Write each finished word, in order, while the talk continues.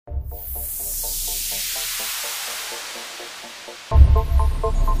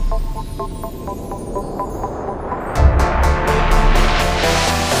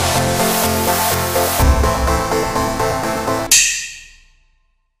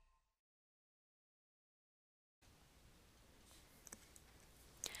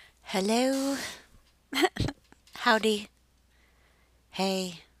Hello? Howdy.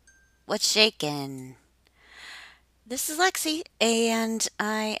 Hey, what's shaking? This is Lexi, and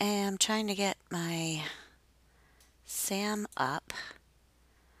I am trying to get my Sam up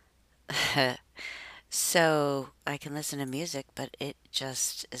so I can listen to music, but it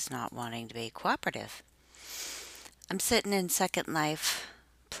just is not wanting to be cooperative. I'm sitting in Second Life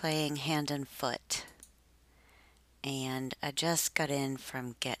playing Hand and Foot, and I just got in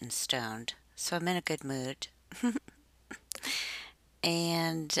from getting stoned, so I'm in a good mood.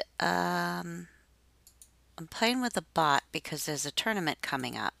 And I'm playing with a bot because there's a tournament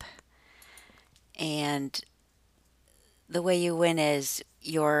coming up. And the way you win is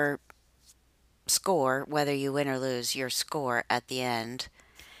your score, whether you win or lose, your score at the end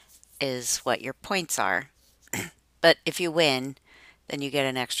is what your points are. But if you win, then you get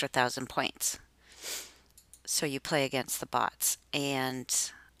an extra 1,000 points. So you play against the bots. And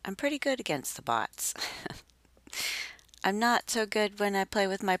I'm pretty good against the bots. I'm not so good when I play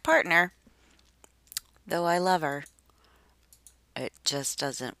with my partner, though I love her. It just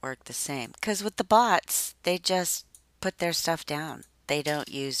doesn't work the same. Because with the bots, they just put their stuff down. They don't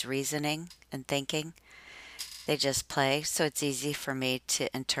use reasoning and thinking. They just play, so it's easy for me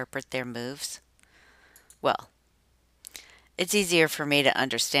to interpret their moves. Well, it's easier for me to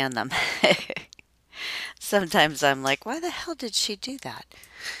understand them. Sometimes I'm like, why the hell did she do that?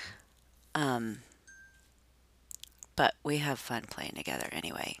 Um, but we have fun playing together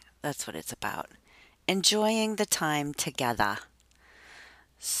anyway. That's what it's about. Enjoying the time together.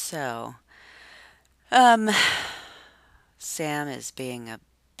 So, um, Sam is being a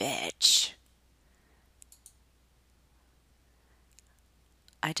bitch.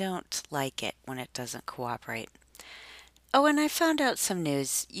 I don't like it when it doesn't cooperate. Oh, and I found out some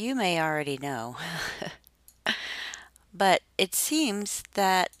news you may already know, but it seems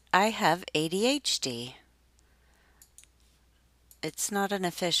that I have ADHD. It's not an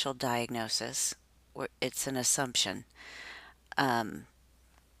official diagnosis, it's an assumption. Um,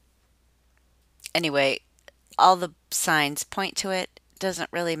 anyway, all the signs point to it.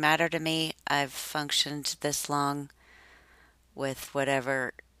 Doesn't really matter to me. I've functioned this long with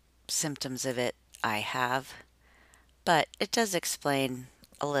whatever symptoms of it I have, but it does explain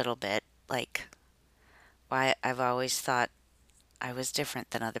a little bit, like why I've always thought I was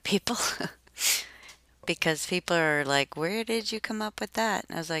different than other people. Because people are like, where did you come up with that?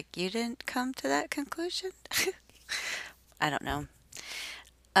 And I was like, you didn't come to that conclusion? I don't know.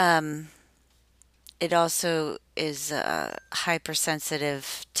 Um, it also is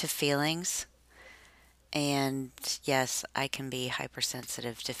hypersensitive to feelings. And yes, I can be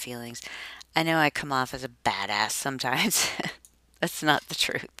hypersensitive to feelings. I know I come off as a badass sometimes. That's not the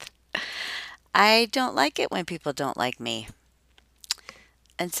truth. I don't like it when people don't like me.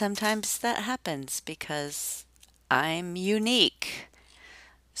 And sometimes that happens because I'm unique.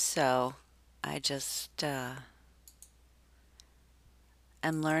 So I just am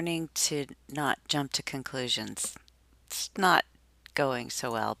learning to not jump to conclusions. It's not going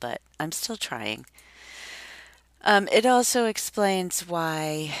so well, but I'm still trying. It also explains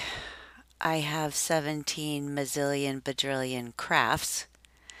why I have 17 mazillion badrillion crafts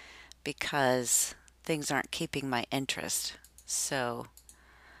because things aren't keeping my interest. So,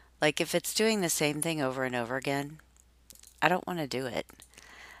 like, if it's doing the same thing over and over again, I don't want to do it.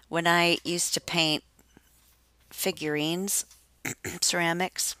 When I used to paint figurines,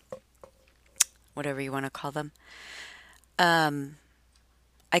 ceramics, whatever you want to call them, um,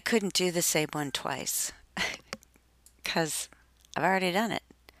 I couldn't do the same one twice because I've already done it.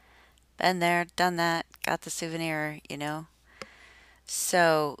 Been there, done that, got the souvenir.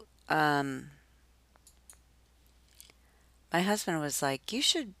 So, my husband was like, you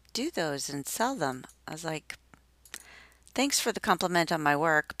should do those and sell them. I was like, thanks for the compliment on my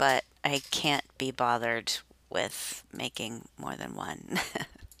work, but I can't be bothered with making more than one.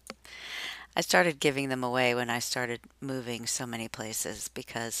 I started giving them away when I started moving so many places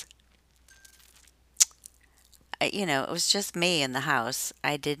because, it was just me in the house.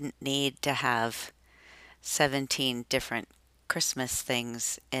 I didn't need to have 17 different Christmas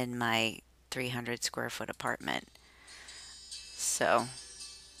things in my 300 square foot apartment. So,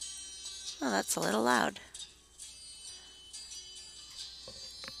 well, that's a little loud.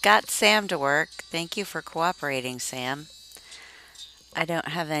 Got Sam to work. Thank you for cooperating, Sam. I don't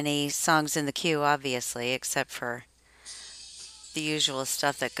have any songs in the queue, obviously, except for the usual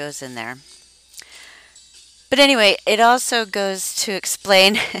stuff that goes in there. But anyway, it also goes to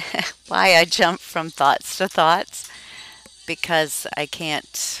explain why I jump from thoughts to thoughts because I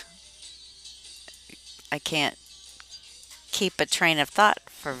can't keep a train of thought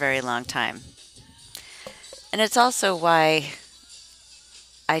for a very long time. And it's also why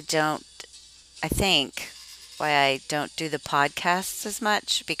I don't, I think, why I don't do the podcasts as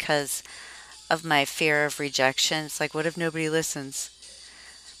much because of my fear of rejection. It's like, what if nobody listens?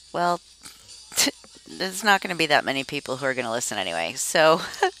 Well, there's not going to be that many people who are going to listen anyway. So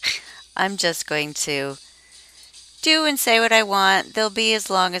I'm just going to do and say what I want. They'll be as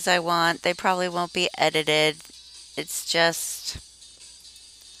long as I want. They probably won't be edited. It's just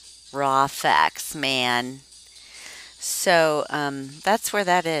raw facts, man. So that's where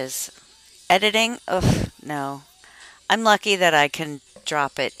that is. Editing? Ugh, no. I'm lucky that I can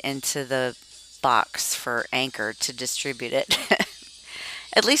drop it into the box for Anchor to distribute it.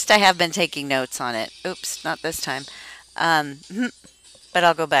 At least I have been taking notes on it. Oops, not this time. Um, but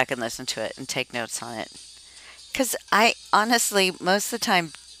I'll go back and listen to it and take notes on it. Because I honestly, most of the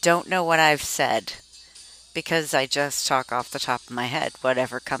time, don't know what I've said because I just talk off the top of my head,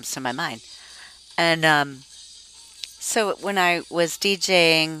 whatever comes to my mind. And so when I was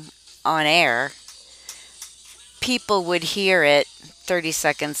DJing on air, people would hear it 30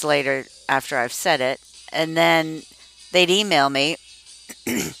 seconds later after I've said it, and then they'd email me.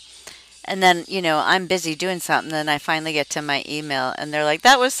 And then, I'm busy doing something, then I finally get to my email, and they're like,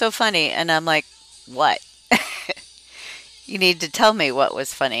 that was so funny. And I'm like, what? You need to tell me what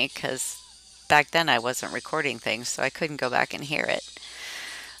was funny, because back then I wasn't recording things, so I couldn't go back and hear it.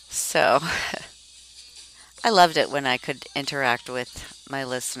 So I loved it when I could interact with my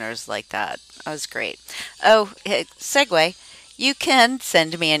listeners like that. That was great. Oh, segue. You can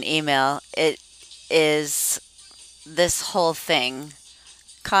send me an email. It is this whole thing.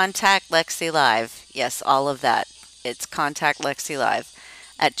 Contact Lexi Live. Yes, all of that. It's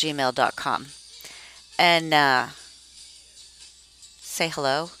contactlexilive@gmail.com. And say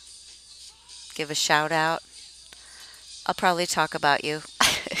hello. Give a shout out. I'll probably talk about you.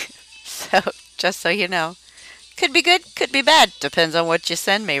 So, just so you know. Could be good, could be bad. Depends on what you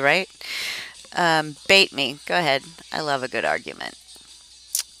send me, right? Bait me. Go ahead. I love a good argument.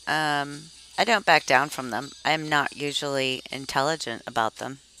 I don't back down from them. I'm not usually intelligent about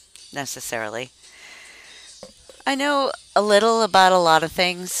them, necessarily. I know a little about a lot of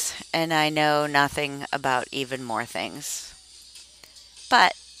things, and I know nothing about even more things.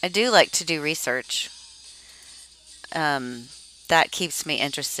 But I do like to do research. That keeps me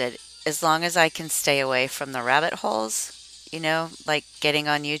interested. As long as I can stay away from the rabbit holes, like getting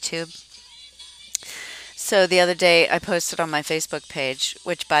on YouTube. So the other day I posted on my Facebook page,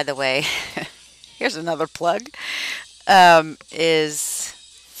 which by the way, here's another plug, is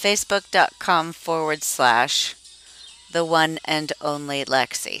facebook.com/the one and only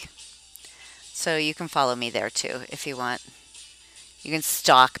Lexi. So you can follow me there too if you want. You can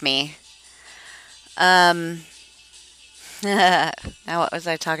stalk me. Now, what was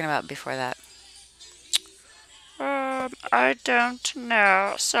I talking about before that? I don't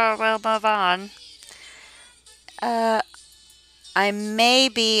know, so we'll move on. Uh, I may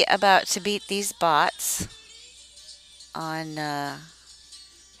be about to beat these bots on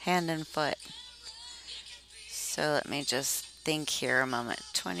hand and foot. So let me just think here a moment.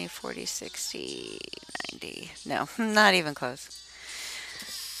 20, 40, 60, 90. No, not even close.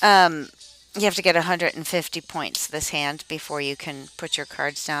 You have to get 150 points this hand before you can put your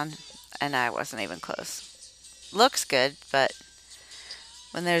cards down, and I wasn't even close. Looks good, but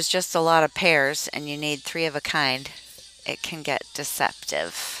when there's just a lot of pairs and you need three of a kind, it can get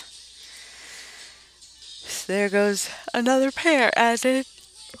deceptive. So there goes another pair added.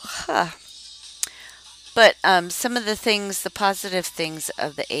 Huh. But some of the positive things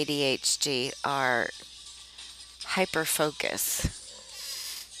of the ADHD are hyper focus,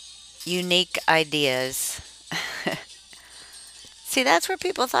 unique ideas. See, that's where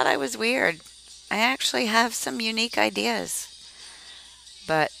people thought I was weird. I actually have some unique ideas.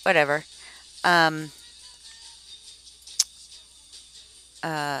 But whatever. Um,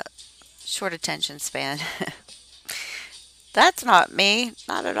 Short attention span. That's not me.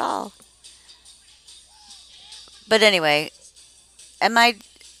 Not at all. But anyway, am I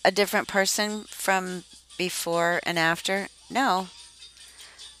a different person from before and after? No.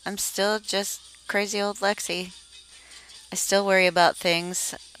 I'm still just crazy old Lexi. I still worry about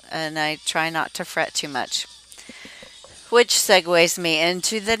things and I try not to fret too much. Which segues me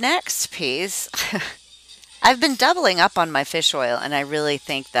into the next piece. I've been doubling up on my fish oil, and I really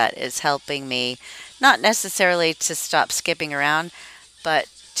think that is helping me, not necessarily to stop skipping around, but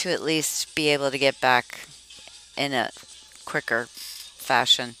to at least be able to get back in a quicker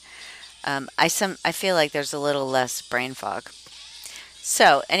fashion. I feel like there's a little less brain fog.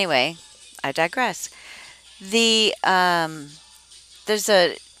 So anyway, I digress. The there's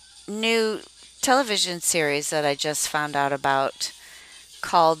a new television series that I just found out about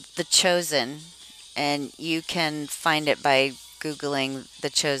called The Chosen, and you can find it by googling The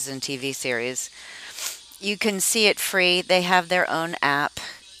Chosen TV series. You can see it free. They have their own app,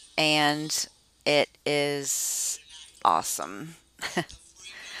 and it is awesome.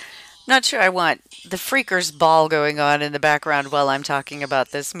 Not sure I want the Freakers Ball going on in the background while I'm talking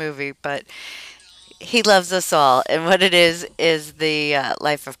about this movie, but he loves us all. And what it is the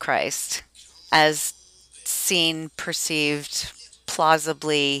life of Christ as seen, perceived,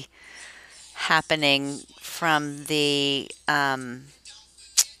 plausibly happening from the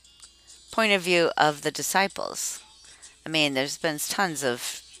point of view of the disciples. I mean, there's been tons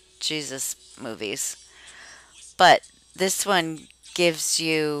of Jesus movies, but this one gives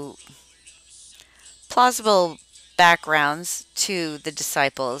you plausible backgrounds to the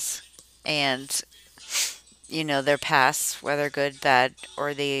disciples and, their past, whether good, bad,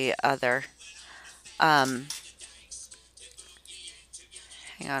 or the other. Um,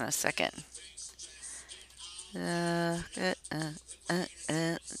 Hang on a second. It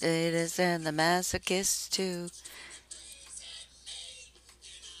is in the masochist too.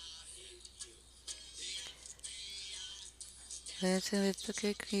 With the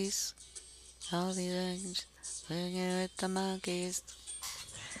cookies, all the things, swinging with the monkeys.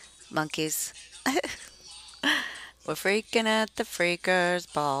 Monkeys. We're freaking at the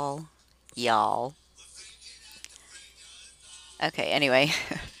freakers ball, y'all. Okay, anyway,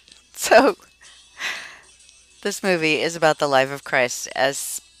 so this movie is about the life of Christ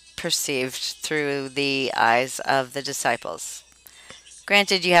as perceived through the eyes of the disciples.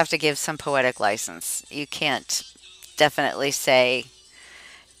 Granted, you have to give some poetic license. You can't definitely say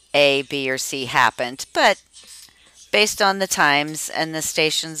A, B, or C happened, but based on the times and the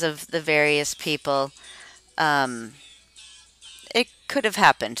stations of the various people, um, it could have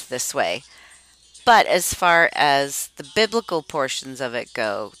happened this way. But as far as the biblical portions of it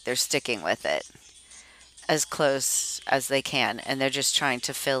go, they're sticking with it as close as they can, and they're just trying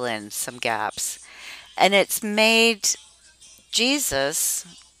to fill in some gaps. And it's made Jesus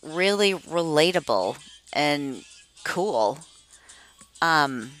really relatable and cool.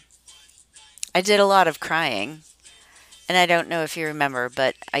 Um, I did a lot of crying, and I don't know if you remember,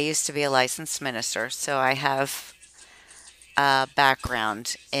 but I used to be a licensed minister, so I have a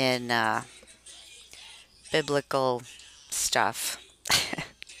background in biblical stuff.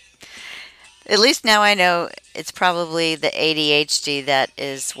 At least now I know it's probably the ADHD that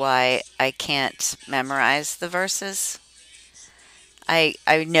is why I can't memorize the verses. I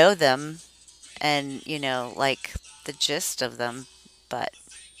know them and, like the gist of them, but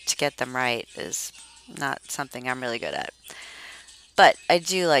to get them right is not something I'm really good at. But I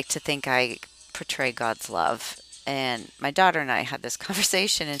do like to think I portray God's love. And my daughter and I had this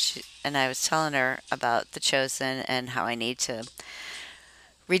conversation, and I was telling her about the chosen and how I need to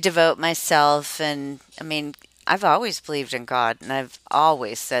redevote myself. And I mean, I've always believed in God, and I've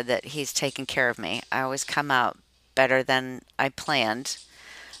always said that He's taken care of me. I always come out better than I planned.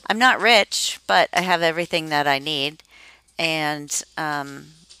 I'm not rich, but I have everything that I need, and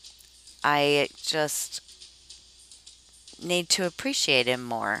I just need to appreciate Him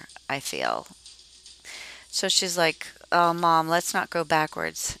more, I feel. So she's like, "Oh, Mom, let's not go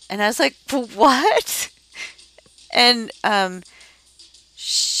backwards." And I was like, "What?" And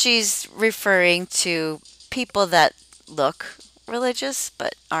she's referring to people that look religious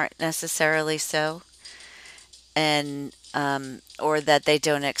but aren't necessarily so, and or that they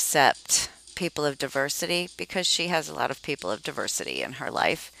don't accept people of diversity because she has a lot of people of diversity in her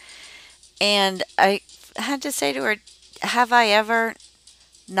life. And I had to say to her, "Have I ever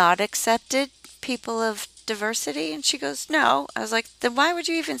not accepted people of diversity?" And she goes, "No." I was like, "Then why would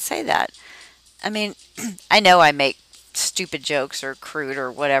you even say that?" I mean, I know I make stupid jokes or crude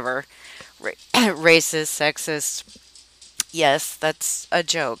or whatever, racist, sexist. Yes, that's a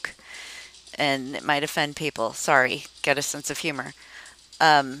joke, and it might offend people. Sorry, get a sense of humor.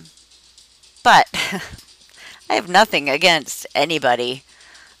 Um, but I have nothing against anybody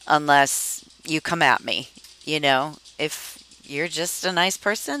unless you come at me. If you're just a nice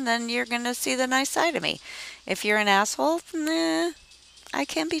person, then you're going to see the nice side of me. If you're an asshole, nah, I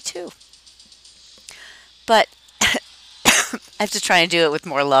can be too. But I have to try and do it with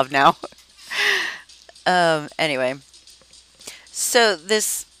more love now. Anyway, so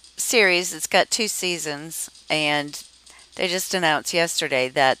this series, it's got 2 seasons, and they just announced yesterday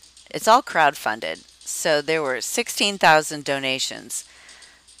that it's all crowdfunded. So there were 16,000 donations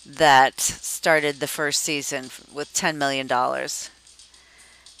that started the first season with $10 million.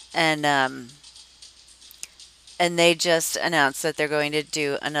 And and they just announced that they're going to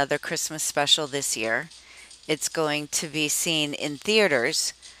do another Christmas special this year. It's going to be seen in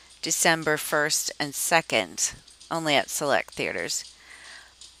theaters December 1st and 2nd, only at select theaters.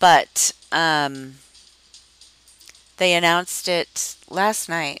 But they announced it last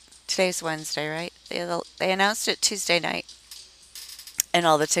night. Today's Wednesday, right? They announced it Tuesday night, and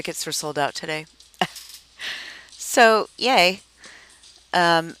all the tickets were sold out today. So, yay.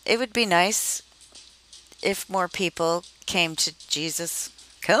 It would be nice if more people came to Jesus.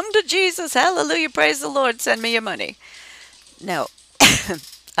 Come to Jesus. Hallelujah. Praise the Lord. Send me your money. No.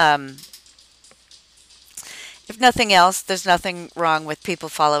 um, if nothing else, there's nothing wrong with people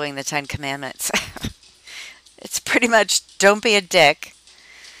following the Ten Commandments. It's pretty much don't be a dick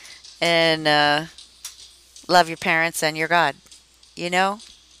and love your parents and your God, you know?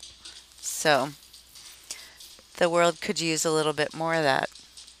 So the world could use a little bit more of that.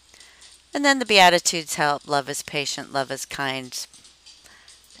 And then the Beatitudes help. Love is patient, love is kind,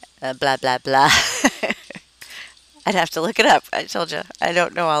 blah, blah, blah. I'd have to look it up. I told you, I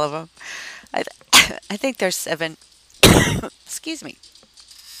don't know all of them. I, I think there's 7. Excuse me.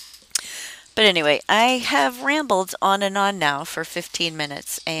 But anyway, I have rambled on and on now for 15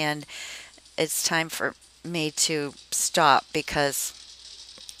 minutes, and it's time for me to stop because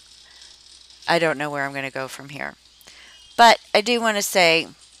I don't know where I'm going to go from here. But I do want to say,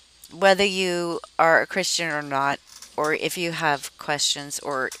 whether you are a Christian or not, or if you have questions,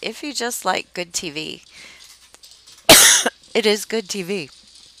 or if you just like good TV, it is good TV.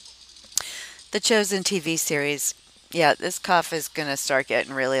 The Chosen TV series. Yeah, this cough is going to start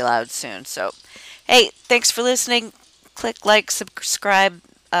getting really loud soon. So, hey, thanks for listening. Click like, subscribe,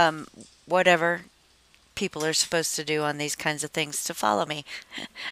 whatever people are supposed to do on these kinds of things to follow me.